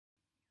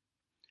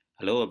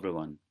Hello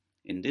everyone.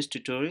 In this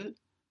tutorial,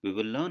 we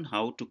will learn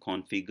how to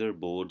configure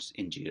boards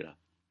in Jira.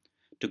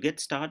 To get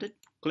started,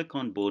 click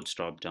on Boards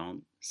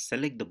drop-down,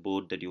 select the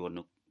board that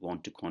you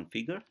want to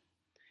configure,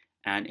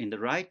 and in the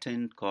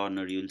right-hand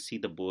corner, you'll see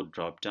the board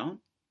drop-down.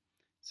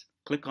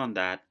 Click on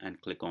that and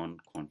click on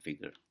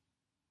Configure.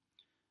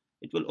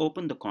 It will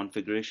open the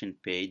configuration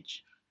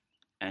page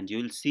and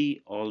you'll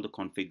see all the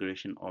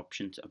configuration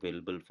options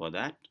available for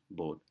that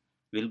board.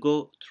 We'll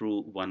go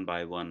through one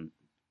by one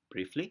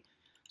briefly.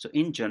 So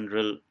in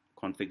general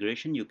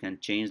configuration, you can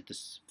change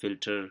this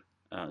filter,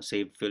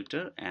 saved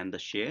filter and the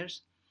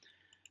shares.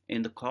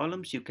 In the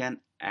columns, you can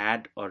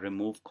add or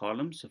remove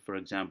columns. So for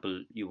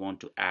example, you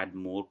want to add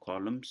more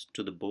columns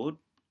to the board.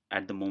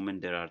 At the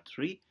moment, there are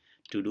 3: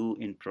 to do,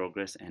 in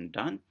progress, and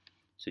done.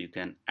 So you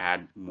can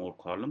add more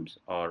columns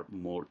or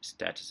more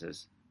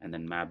statuses and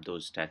then map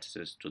those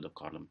statuses to the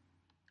column.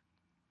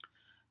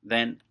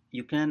 Then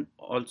you can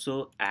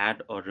also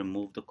add or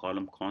remove the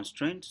column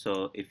constraint.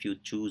 So if you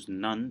choose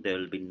none, there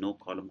will be no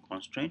column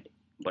constraint.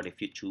 But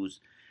if you choose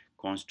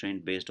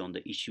constraint based on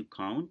the issue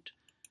count,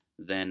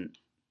 then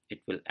it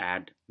will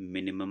add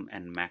minimum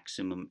and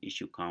maximum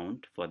issue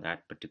count for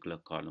that particular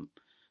column.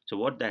 So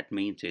what that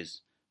means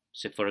is,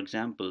 say for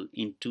example,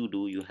 in to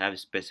do, you have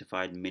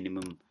specified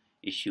minimum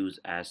issues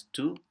as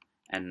 2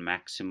 and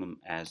maximum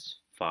as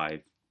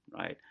 5,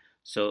 right?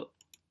 So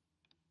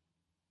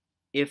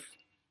if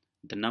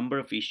the number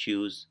of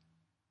issues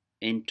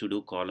in to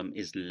do column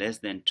is less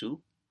than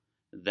 2,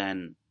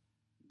 then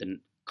the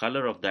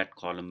color of that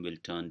column will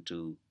turn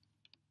to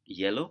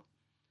yellow.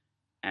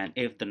 And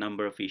if the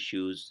number of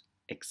issues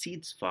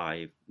exceeds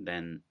 5,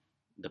 then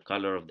the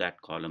color of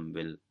that column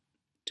will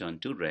turn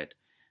to red.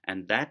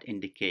 And that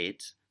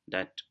indicates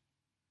that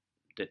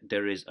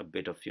there is a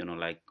bit of,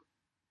 like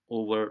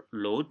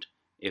overload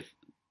if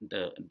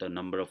the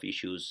number of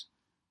issues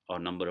or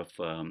number of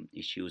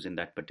issues in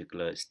that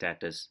particular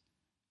status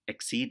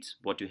exceeds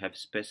what you have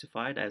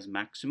specified as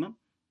maximum,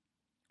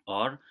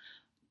 or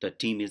the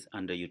team is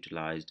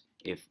underutilized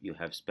if you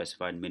have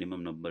specified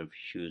minimum number of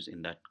issues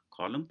in that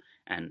column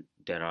and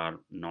there are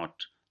not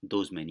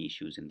those many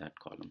issues in that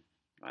column,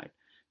 right?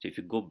 So if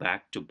you go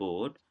back to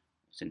board,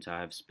 since I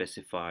have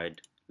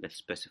specified, let's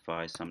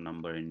specify some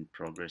number in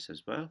progress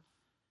as well,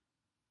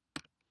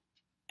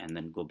 and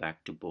then go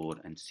back to board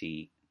and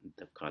see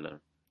the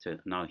color. So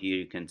now here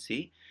you can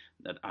see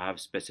that I have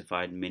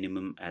specified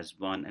minimum as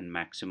 1 and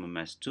maximum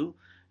as 2,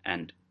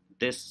 and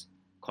this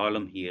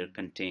column here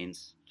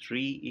contains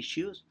 3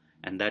 issues,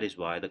 and that is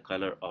why the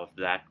color of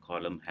that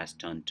column has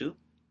turned to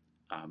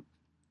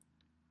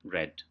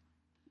red.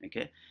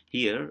 Okay,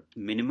 here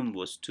minimum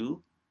was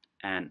 2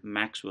 and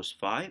max was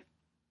 5.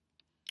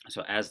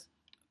 So as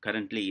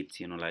currently it's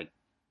like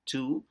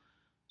 2,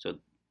 so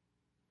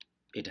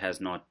it has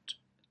not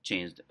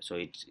changed, so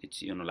it's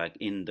like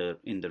in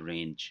the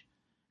range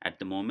at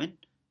the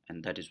moment,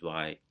 and that is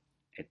why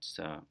it's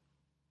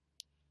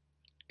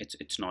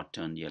it's not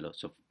turned yellow.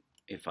 So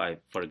if I,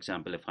 for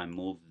example, if I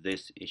move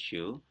this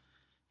issue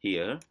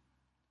here,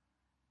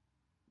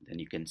 then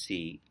you can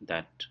see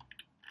that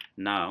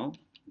now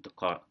the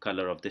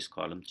color of this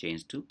column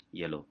changed to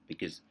yellow,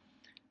 because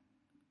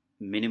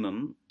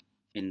minimum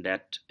in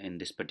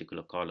this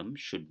particular column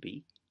should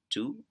be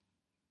 2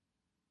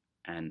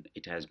 and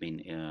it has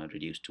been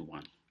reduced to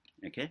 1.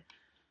 Okay,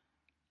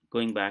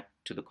 going back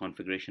to the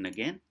configuration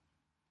again.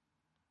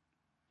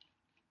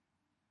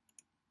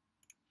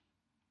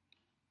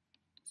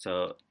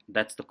 So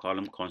that's the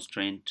column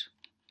constraint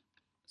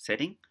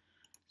setting.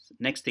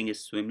 Next thing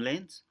is swim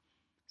lanes.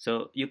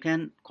 So you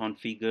can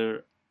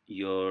configure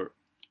your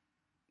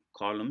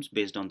columns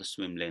based on the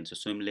swim lane. So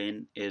swim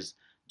lane is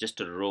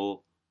just a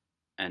row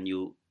and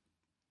you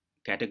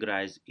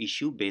categorize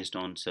issue based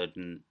on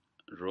certain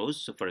rows.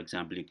 So for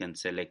example, you can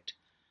select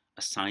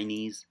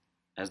assignees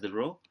as the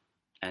row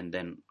and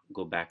then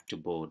go back to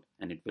board,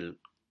 and it will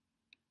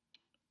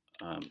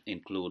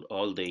include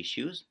all the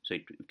issues. So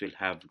it will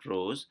have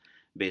rows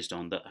based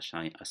on the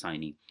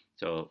assignee.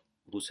 So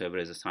whosoever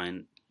is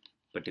assigned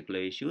particular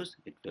issues,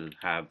 it will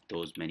have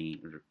those many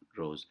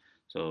rows.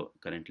 So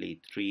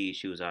currently 3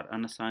 issues are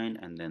unassigned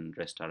and then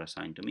rest are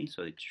assigned to me.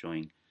 So it's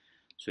showing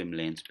swim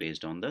lanes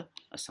based on the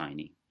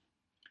assignee.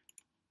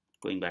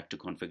 Going back to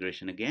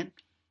configuration again,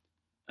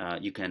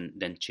 you can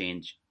then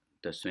change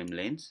the swim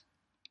lanes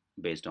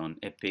based on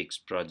epics,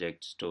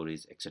 projects,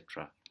 stories,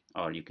 etc.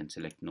 Or you can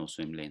select no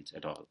swim lanes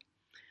at all.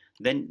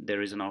 Then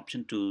there is an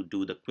option to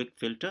do the quick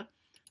filter.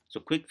 So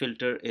quick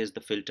filter is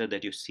the filter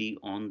that you see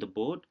on the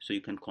board. So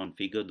you can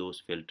configure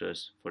those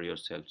filters for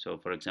yourself. So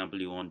for example,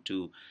 you want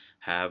to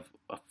have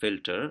a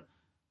filter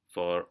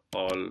for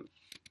all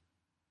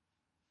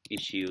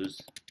issues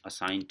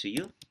assigned to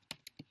you.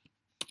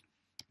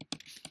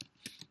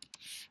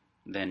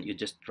 Then you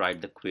just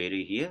write the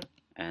query here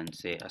and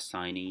say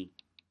assignee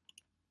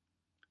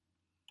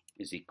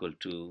is equal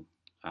to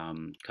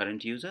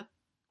current user.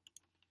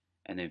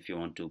 And then if you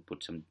want to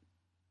put some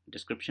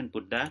description,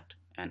 put that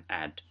and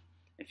add.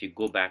 If you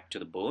go back to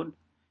the board,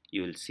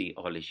 you will see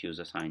all issues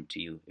assigned to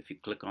you. If you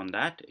click on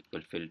that, it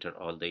will filter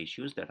all the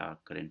issues that are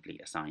currently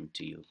assigned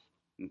to you.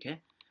 Okay,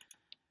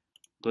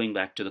 going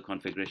back to the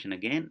configuration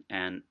again,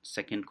 and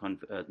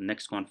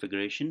next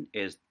configuration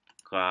is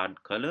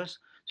card colors.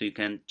 So you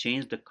can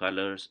change the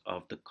colors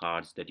of the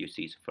cards that you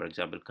see. So for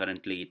example,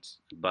 currently its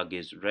bug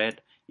is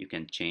red. You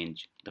can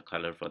change the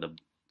color for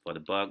the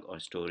bug or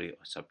story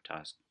or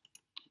subtask,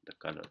 the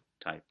color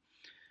type.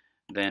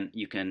 Then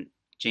you can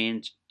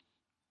change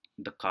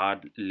the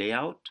card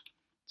layout.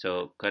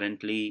 So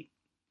currently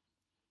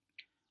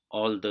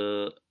all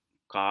the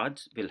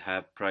cards will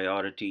have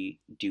priority,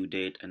 due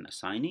date, and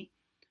assignee.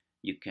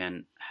 You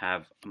can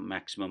have a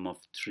maximum of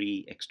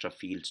 3 extra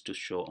fields to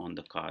show on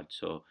the card.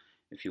 So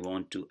if you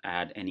want to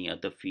add any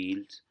other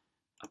fields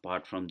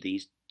apart from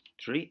these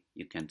 3,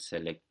 you can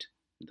select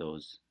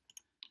those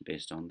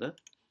based on the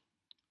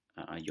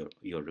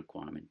your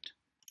requirement.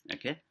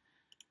 Okay.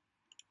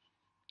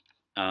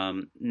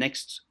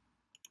 Next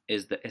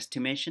is the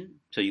estimation.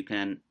 So you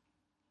can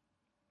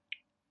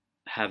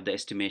have the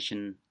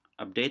estimation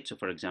update. So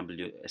for example,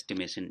 your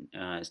estimation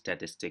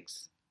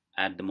statistics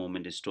at the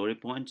moment is story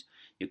points.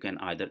 You can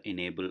either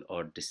enable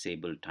or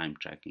disable time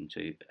tracking.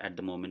 So at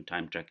the moment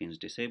time tracking is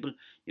disabled,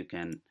 you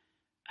can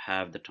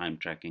have the time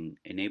tracking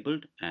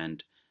enabled,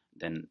 and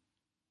then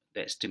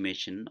the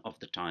estimation of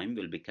the time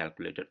will be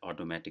calculated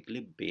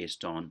automatically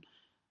based on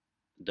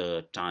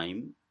the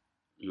time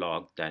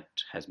log that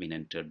has been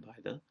entered by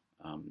the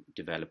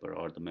developer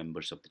or the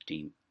members of the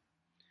team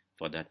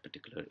for that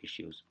particular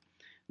issues.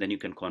 Then you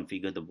can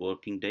configure the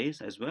working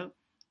days as well.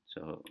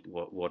 So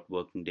what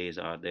working days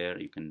are there,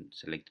 you can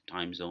select the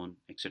time zone,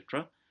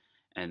 etc.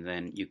 And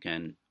then you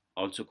can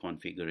also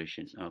configure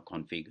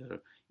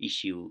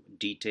issue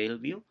detail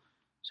view.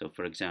 So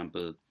for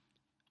example,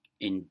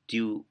 in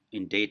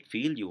date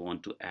field, you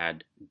want to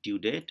add due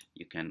date,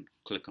 you can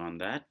click on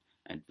that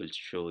and it will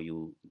show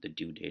you the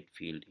due date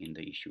field in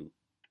the issue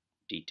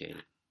detail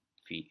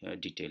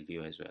detail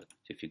view as well.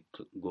 So if you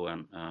go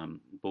on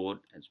board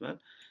as well,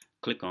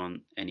 click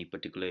on any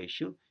particular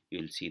issue,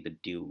 you'll see the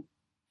due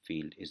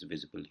field is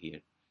visible here.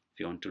 If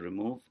you want to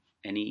remove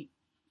any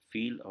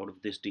field out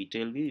of this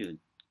detail view,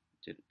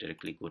 you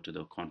directly go to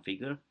the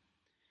configure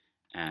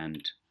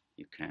and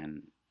you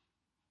can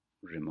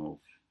remove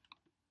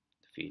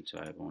the field. So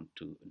I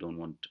don't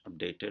want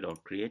updated or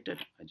created,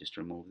 I just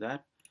remove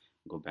that,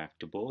 go back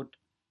to board,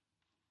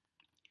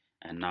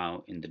 and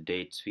now in the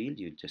dates field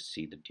you just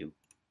see the due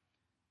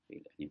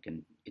field. You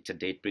can, it's a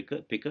date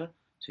picker,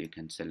 so you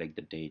can select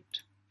the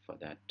date for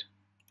that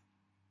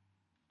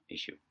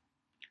issue.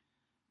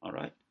 All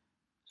right,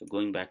 so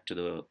going back to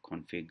the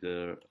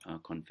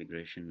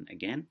configuration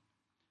again.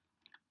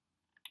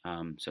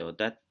 So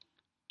that's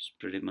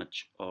pretty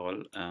much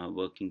all.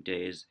 Working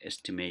days,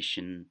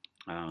 estimation,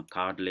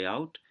 card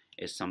layout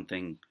is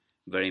something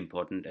very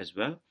important as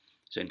well.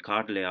 So in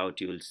card layout,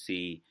 you will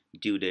see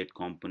due date,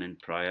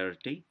 component,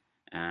 priority,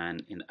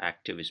 and in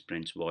active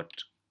sprints, what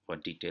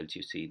details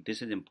you see.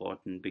 This is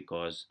important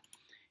because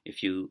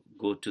if you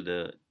go to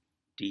the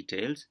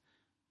details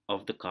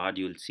of the card,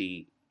 you'll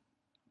see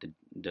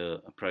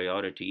the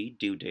priority,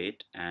 due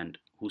date, and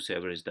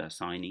whosoever is the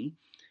assignee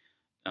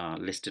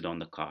listed on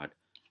the card.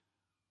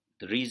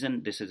 The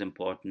reason this is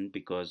important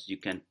because you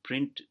can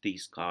print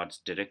these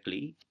cards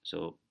directly.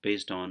 So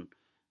based on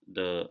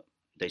the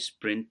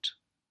sprint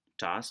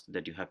task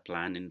that you have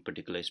planned in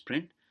particular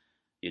sprint,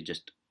 you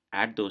just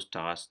add those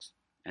tasks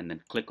and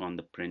then click on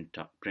the print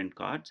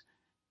cards,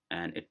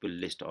 and it will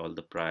list all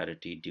the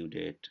priority, due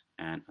date,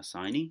 and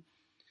assignee.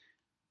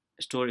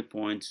 Story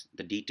points,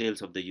 the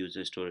details of the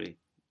user story, you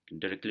can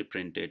directly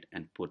print it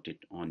and put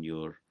it on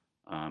your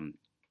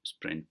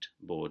sprint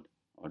board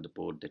or the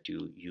board that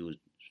you use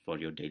for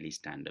your daily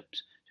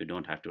stand-ups. So you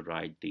don't have to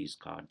write these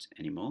cards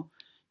anymore.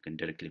 You can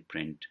directly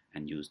print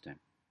and use them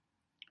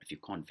if you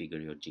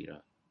configure your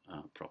Jira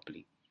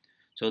properly.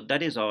 So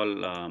that is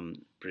all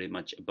pretty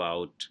much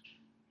about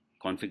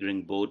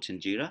configuring boards in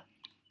Jira.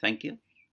 Thank you.